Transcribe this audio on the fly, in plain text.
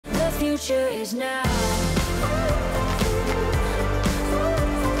future is now.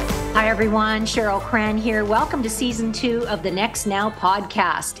 Hi, everyone. Cheryl Cran here. Welcome to Season 2 of the NextNow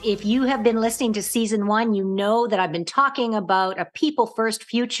podcast. If you have been listening to Season 1, you know that I've been talking about a people-first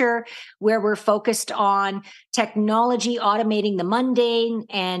future where we're focused on technology automating the mundane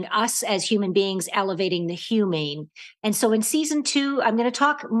and us as human beings elevating the humane. And so in Season 2, I'm going to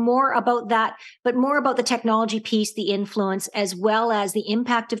talk more about that, but more about the technology piece, the influence, as well as the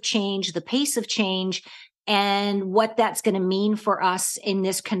impact of change, the pace of change, and what that's going to mean for us in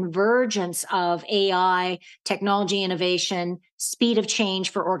this convergence of AI, technology innovation, speed of change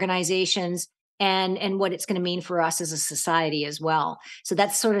for organizations, and what it's going to mean for us as a society as well. So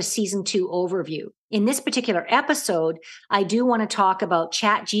that's sort of Season 2 overview. In this particular episode, I do want to talk about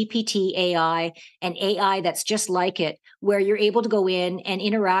ChatGPT AI and AI that's just like it, where you're able to go in and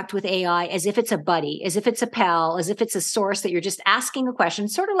interact with AI as if it's a buddy, as if it's a pal, as if it's a source that you're just asking a question,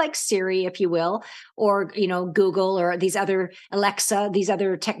 sort of like Siri, if you will, or Google or these other Alexa, these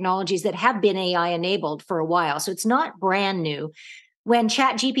other technologies that have been AI enabled for a while. So it's not brand new. When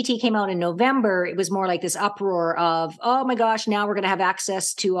ChatGPT came out in November, it was more like this uproar of, oh my gosh, now we're going to have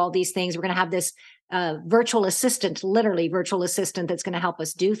access to all these things. We're going to have this virtual assistant, literally virtual assistant that's going to help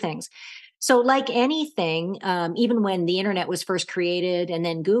us do things. So like anything, even when the internet was first created and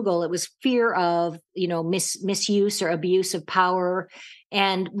then Google, it was fear of, misuse or abuse of power.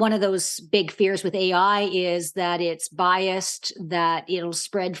 And one of those big fears with AI is that it's biased, that it'll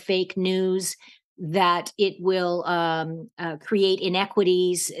spread fake news, that it will create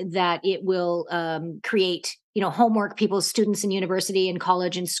inequities, that it will create, homework. People, students in university and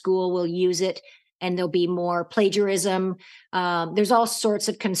college and school will use it, and there'll be more plagiarism. There's all sorts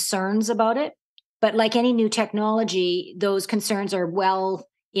of concerns about it. But like any new technology, those concerns are well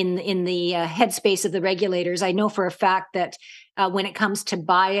in the headspace of the regulators. I know for a fact that when it comes to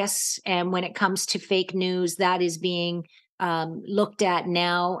bias and when it comes to fake news, that is being looked at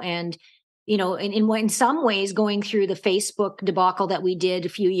now. And in some ways, going through the Facebook debacle that we did a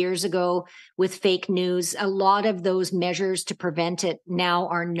few years ago with fake news, a lot of those measures to prevent it now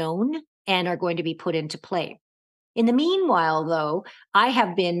are known and are going to be put into play. In the meanwhile, though, I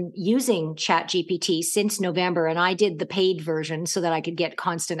have been using ChatGPT since November, and I did the paid version so that I could get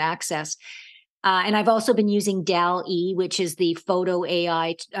constant access. And I've also been using DALL-E, which is the photo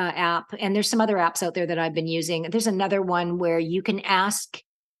AI app. And there's some other apps out there that I've been using. There's another one where you can ask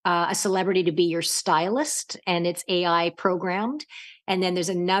a celebrity to be your stylist, and it's AI programmed. And then there's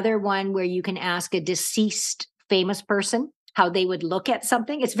another one where you can ask a deceased famous person how they would look at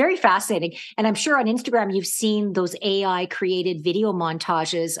something. It's very fascinating. And I'm sure on Instagram, you've seen those AI created video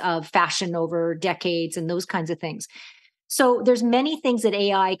montages of fashion over decades and those kinds of things. So there's many things that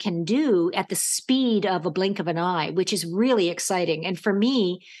AI can do at the speed of a blink of an eye, which is really exciting. And for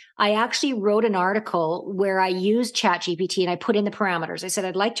me, I actually wrote an article where I used ChatGPT and I put in the parameters. I said,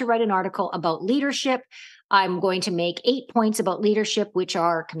 I'd like to write an article about leadership. I'm going to make 8 points about leadership, which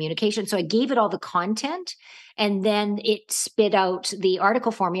are communication. So I gave it all the content, and then it spit out the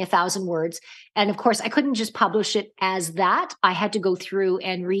article for me, 1,000 words. And of course, I couldn't just publish it as that. I had to go through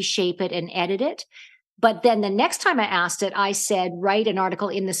and reshape it and edit it. But then the next time I asked it, I said, write an article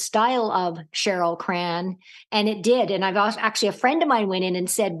in the style of Cheryl Cran. And it did. And I've also, actually, a friend of mine went in and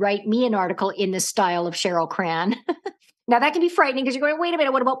said, write me an article in the style of Cheryl Cran. Now, that can be frightening because you're going, wait a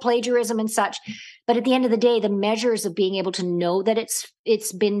minute, what about plagiarism and such? But at the end of the day, the measures of being able to know that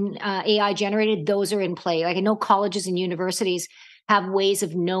it's been AI generated, those are in play. Like I know colleges and universities have ways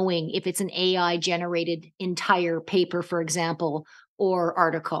of knowing if it's an AI generated entire paper, for example, or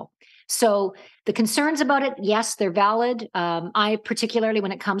article. So the concerns about it, yes, they're valid. I particularly,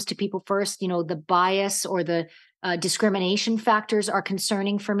 when it comes to people first, the bias or the discrimination factors are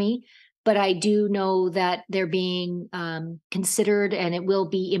concerning for me. But I do know that they're being considered, and it will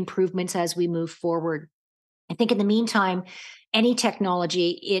be improvements as we move forward. I think in the meantime, any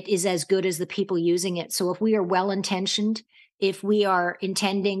technology, it is as good as the people using it. So if we are well-intentioned, if we are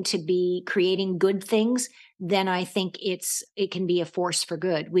intending to be creating good things, then I think it can be a force for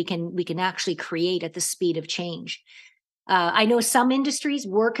good. We can actually create at the speed of change. I know some industries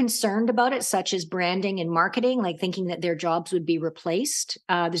were concerned about it, such as branding and marketing, like thinking that their jobs would be replaced.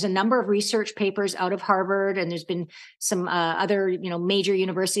 There's a number of research papers out of Harvard, and there's been some other, major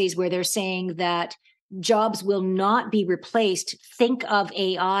universities where they're saying that jobs will not be replaced. Think of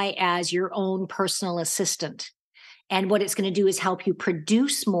AI as your own personal assistant. And what it's going to do is help you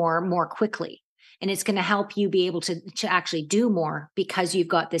produce more quickly. And it's going to help you be able to actually do more because you've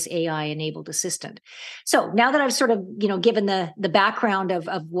got this AI enabled assistant. So now that I've sort of, given the background of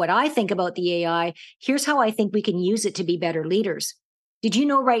what I think about the AI, here's how I think we can use it to be better leaders. Did you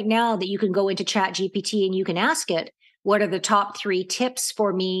know right now that you can go into Chat GPT and you can ask it, what are the top 3 tips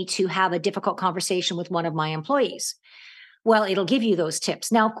for me to have a difficult conversation with one of my employees? Well, it'll give you those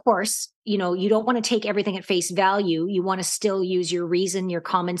tips. Now, of course, you don't want to take everything at face value. You want to still use your reason, your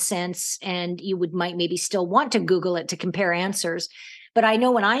common sense, and you might maybe still want to Google it to compare answers. But I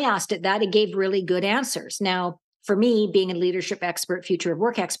know when I asked it that, it gave really good answers. Now, for me, being a leadership expert, future of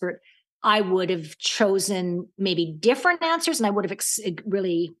work expert, I would have chosen maybe different answers, and I would have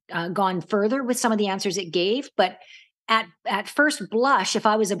really gone further with some of the answers it gave. But at first blush, if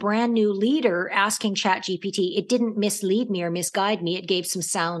I was a brand new leader asking ChatGPT, it didn't mislead me or misguide me. It gave some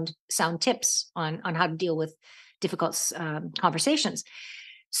sound tips on how to deal with difficult conversations.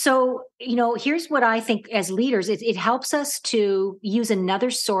 So, here's what I think as leaders, it helps us to use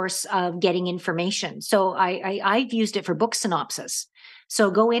another source of getting information. So I've used it for book synopsis. So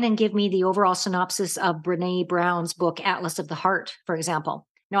go in and give me the overall synopsis of Brene Brown's book, Atlas of the Heart, for example.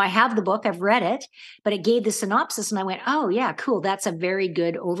 Now, I have the book, I've read it, but it gave the synopsis and I went, oh, yeah, cool. That's a very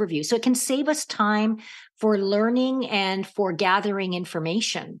good overview. So it can save us time for learning and for gathering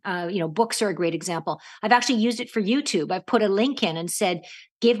information. Books are a great example. I've actually used it for YouTube. I've put a link in and said,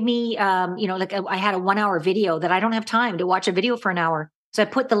 give me, I had a 1-hour video that I don't have time to watch a video for an hour. So I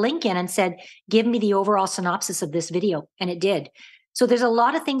put the link in and said, give me the overall synopsis of this video. And it did. So there's a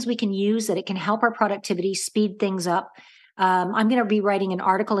lot of things we can use that it can help our productivity, speed things up. I'm going to be writing an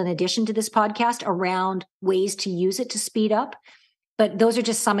article in addition to this podcast around ways to use it to speed up. But those are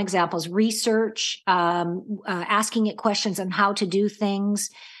just some examples. Research, asking it questions on how to do things.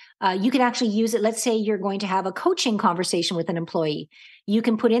 You can actually use it. Let's say you're going to have a coaching conversation with an employee. You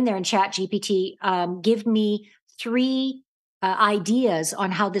can put in there in Chat GPT, give me 3 ideas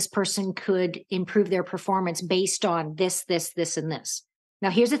on how this person could improve their performance based on this, and this. Now,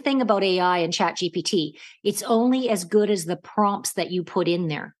 here's the thing about AI and Chat GPT. It's only as good as the prompts that you put in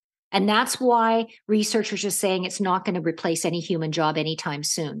there. And that's why researchers are saying it's not going to replace any human job anytime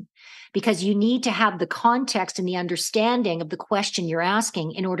soon, because you need to have the context and the understanding of the question you're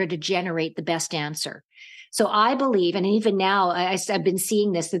asking in order to generate the best answer. So I believe, and even now I've been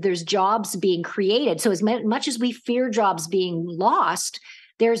seeing this, that there's jobs being created. So as much as we fear jobs being lost,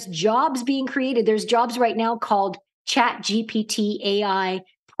 there's jobs being created. There's jobs right now called Chat GPT AI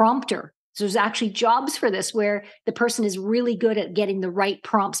prompter. So there's actually jobs for this where the person is really good at getting the right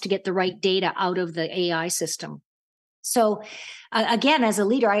prompts to get the right data out of the AI system. So again, as a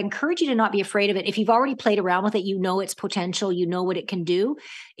leader, I encourage you to not be afraid of it. If you've already played around with it, you know its potential, you know what it can do.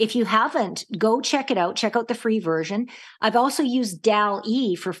 If you haven't, go check it out. Check out the free version. I've also used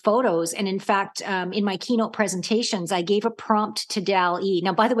DAL-E for photos. And in fact, in my keynote presentations, I gave a prompt to DAL-E.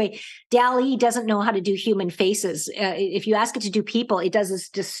 Now, by the way, DAL-E doesn't know how to do human faces. If you ask it to do people, it does this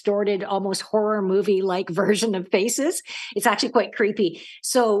distorted, almost horror movie-like version of faces. It's actually quite creepy.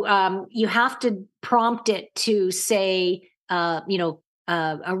 So you have to prompt it to say,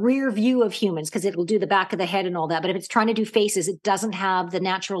 a rear view of humans, because it will do the back of the head and all that. But if it's trying to do faces, it doesn't have the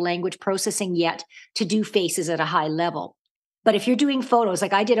natural language processing yet to do faces at a high level. But if you're doing photos,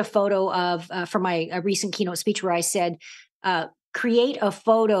 like I did a photo of, for my recent keynote speech where I said, create a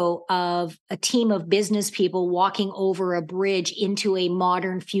photo of a team of business people walking over a bridge into a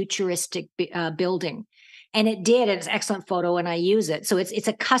modern futuristic building. And it did. It's an excellent photo, and I use it. So it's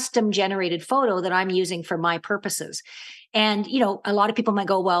a custom generated photo that I'm using for my purposes. And, a lot of people might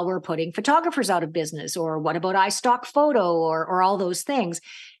go, well, we're putting photographers out of business, or what about iStock photo, or all those things.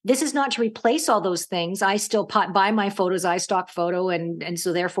 This is not to replace all those things. I still buy my photos, iStock photo, and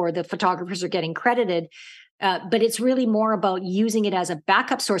so therefore the photographers are getting credited. But it's really more about using it as a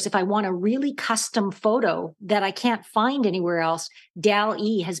backup source. If I want a really custom photo that I can't find anywhere else,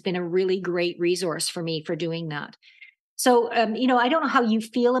 DAL-E has been a really great resource for me for doing that. So, I don't know how you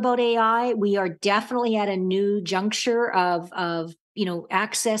feel about AI. We are definitely at a new juncture of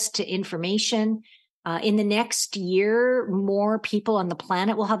access to information. In the next year, more people on the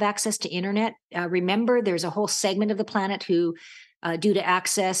planet will have access to internet. Remember, there's a whole segment of the planet who, due to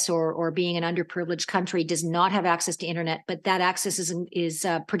access or being an underprivileged country, does not have access to internet. But that access is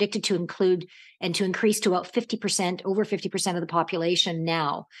predicted to include and to increase to about 50%, over 50% of the population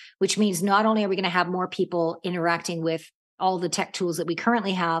now, which means not only are we going to have more people interacting with all the tech tools that we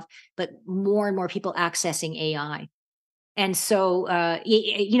currently have, but more and more people accessing AI. And so,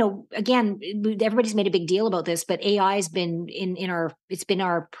 again, everybody's made a big deal about this, but AI has been it's been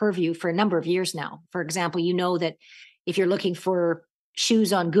our purview for a number of years now. For example, that if you're looking for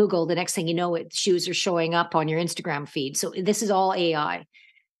shoes on Google, the next thing you know, shoes are showing up on your Instagram feed. So this is all AI.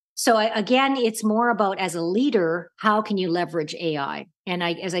 So again, it's more about, as a leader, how can you leverage AI? And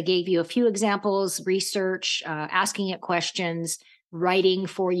as I gave you a few examples, research, asking it questions, writing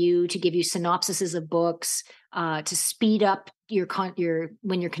for you, to give you synopsises of books, to speed up your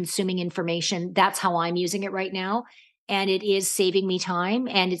when you're consuming information. That's how I'm using it right now. And it is saving me time,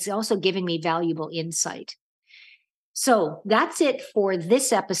 and it's also giving me valuable insight. So that's it for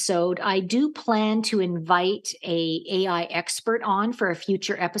this episode. I do plan to invite a AI expert on for a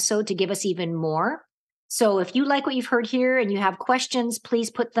future episode to give us even more. So if you like what you've heard here and you have questions, please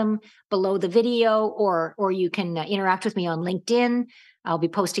put them below the video, or you can interact with me on LinkedIn. I'll be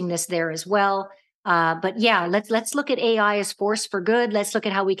posting this there as well. But yeah, let's look at AI as force for good. Let's look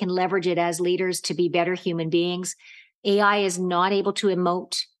at how we can leverage it as leaders to be better human beings. AI is not able to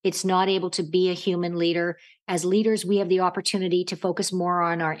emote. It's not able to be a human leader. As leaders, we have the opportunity to focus more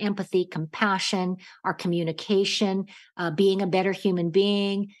on our empathy, compassion, our communication, being a better human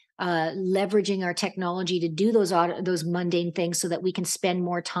being, leveraging our technology to do those mundane things so that we can spend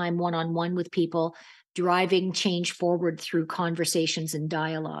more time one-on-one with people, driving change forward through conversations and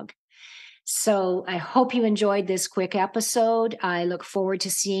dialogue. So I hope you enjoyed this quick episode. I look forward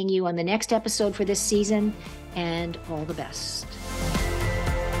to seeing you on the next episode for this season, and all the best.